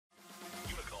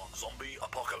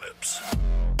apocalypse.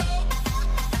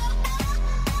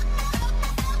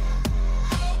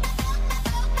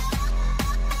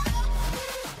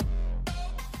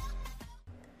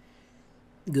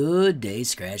 Good day,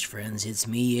 Scratch friends. It's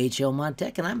me, HL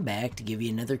Montech, and I'm back to give you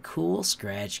another cool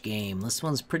Scratch game. This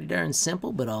one's pretty darn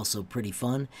simple, but also pretty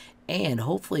fun, and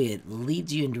hopefully it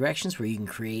leads you in directions where you can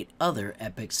create other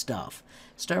epic stuff.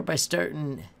 Start by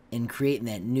starting and creating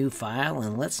that new file,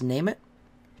 and let's name it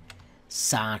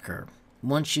Soccer.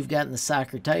 Once you've gotten the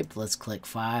soccer typed, let's click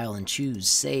File and choose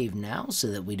Save Now so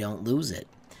that we don't lose it.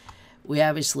 We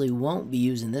obviously won't be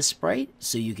using this sprite,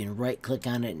 so you can right-click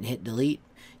on it and hit Delete.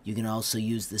 You can also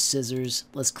use the scissors.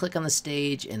 Let's click on the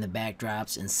stage and the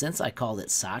backdrops, and since I called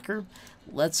it soccer,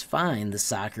 let's find the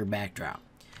soccer backdrop.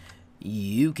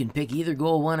 You can pick either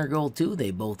goal 1 or goal 2.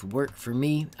 They both work for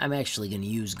me. I'm actually going to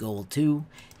use goal 2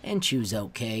 and choose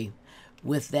OK.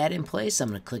 With that in place, I'm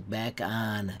going to click back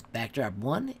on backdrop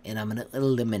 1 and I'm going to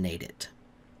eliminate it.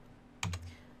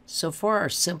 So for our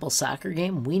simple soccer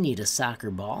game, we need a soccer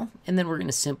ball, and then we're going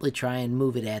to simply try and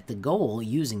move it at the goal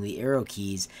using the arrow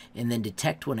keys, and then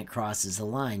detect when it crosses the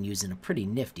line using a pretty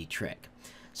nifty trick.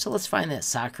 So let's find that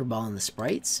soccer ball in the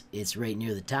sprites. It's right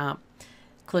near the top.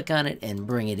 Click on it and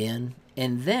bring it in.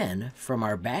 And then from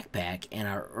our backpack and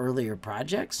our earlier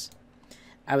projects,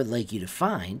 I would like you to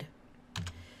find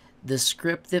the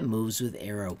script that moves with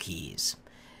arrow keys.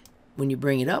 When you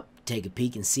bring it up, take a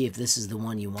peek and see if this is the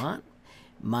one you want.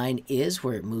 Mine is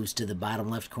where it moves to the bottom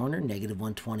left corner,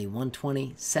 -120,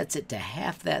 120, sets it to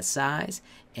half that size,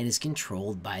 and is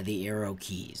controlled by the arrow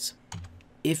keys.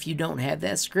 If you don't have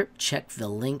that script, check the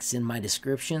links in my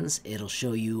descriptions. It'll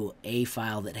show you a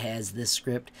file that has this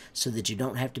script so that you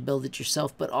don't have to build it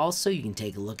yourself, but also you can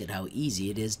take a look at how easy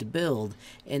it is to build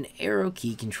an arrow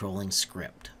key controlling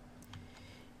script.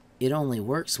 It only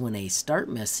works when a start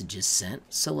message is sent,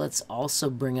 so let's also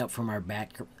bring up from our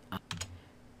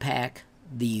backpack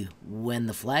the when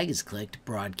the flag is clicked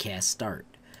broadcast start,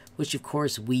 which of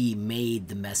course we made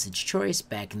the message choice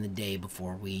back in the day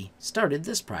before we started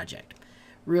this project.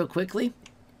 Real quickly,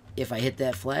 if I hit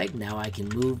that flag, now I can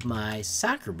move my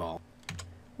soccer ball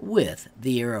with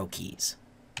the arrow keys.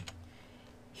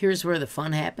 Here's where the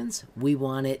fun happens. We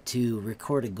want it to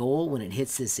record a goal when it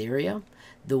hits this area.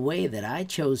 The way that I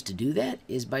chose to do that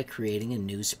is by creating a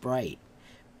new sprite.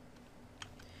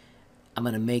 I'm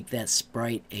going to make that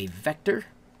sprite a vector,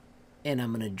 and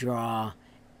I'm going to draw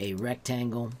a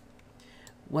rectangle.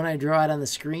 When I draw it on the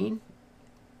screen,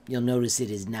 you'll notice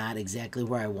it is not exactly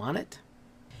where I want it.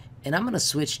 And I'm going to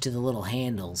switch to the little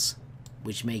handles,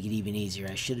 which make it even easier.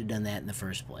 I should have done that in the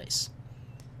first place.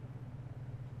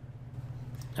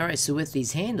 Alright, so with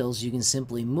these handles, you can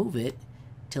simply move it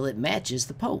till it matches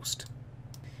the post.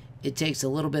 It takes a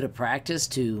little bit of practice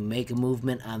to make a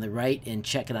movement on the right and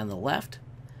check it on the left.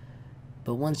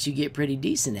 But once you get pretty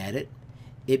decent at it,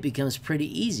 it becomes pretty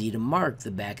easy to mark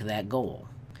the back of that goal.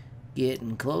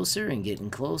 Getting closer and getting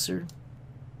closer.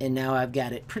 And now I've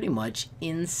got it pretty much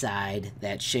inside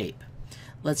that shape.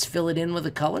 Let's fill it in with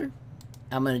a color.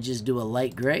 I'm going to just do a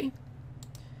light gray.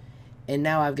 And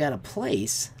now I've got a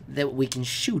place that we can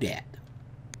shoot at.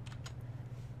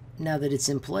 Now that it's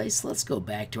in place, let's go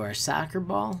back to our soccer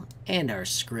ball and our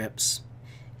scripts.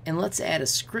 And let's add a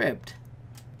script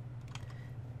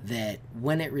that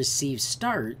when it receives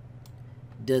start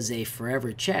does a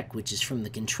forever check, which is from the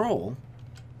control,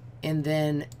 and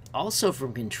then also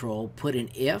from control put an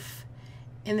if,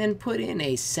 and then put in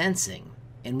a sensing,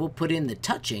 and we'll put in the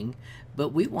touching,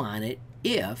 but we want it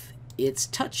if it's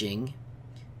touching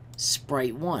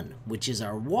sprite 1, which is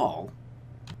our wall.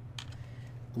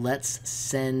 Let's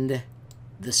send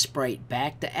the sprite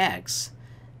back to X.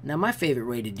 Now my favorite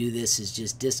way to do this is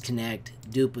just disconnect,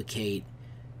 duplicate,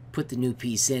 put the new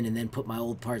piece in, and then put my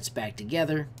old parts back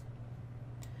together.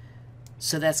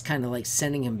 So that's kind of like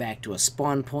sending him back to a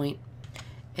spawn point.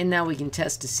 And now we can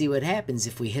test to see what happens.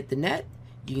 If we hit the net,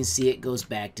 you can see it goes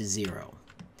back to 0.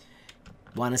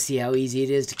 Want to see how easy it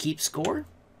is to keep score?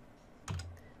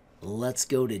 Let's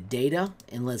go to data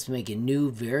and let's make a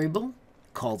new variable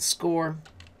called score.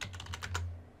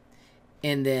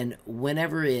 And then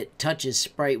whenever it touches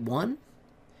sprite 1,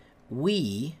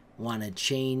 we want to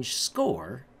change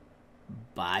score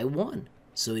by 1,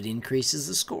 so it increases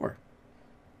the score.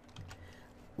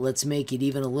 Let's make it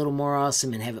even a little more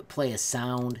awesome and have it play a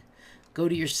sound. Go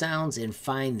to your sounds and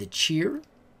find the cheer.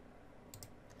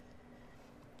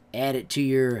 Add it to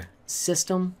your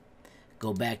system.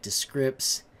 Go back to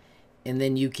scripts, and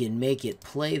then you can make it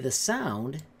play the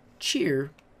sound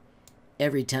cheer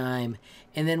every time.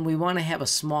 And then we want to have a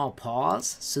small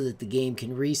pause so that the game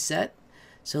can reset.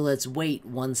 So let's wait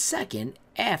 1 second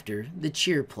after the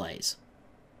cheer plays.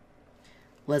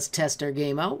 Let's test our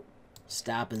game out.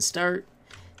 Stop and start.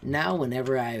 Now,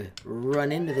 whenever I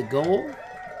run into the goal,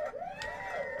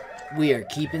 we are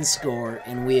keeping score,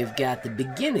 and we have got the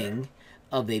beginning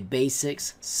of a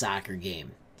basics soccer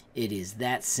game. It is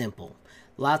that simple.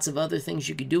 Lots of other things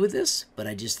you could do with this, but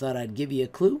I just thought I'd give you a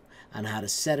clue on how to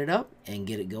set it up and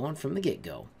get it going from the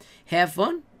get-go. Have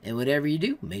fun, and whatever you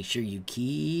do, make sure you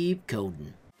keep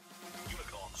coding.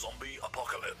 Unicorn Zombie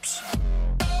Apocalypse.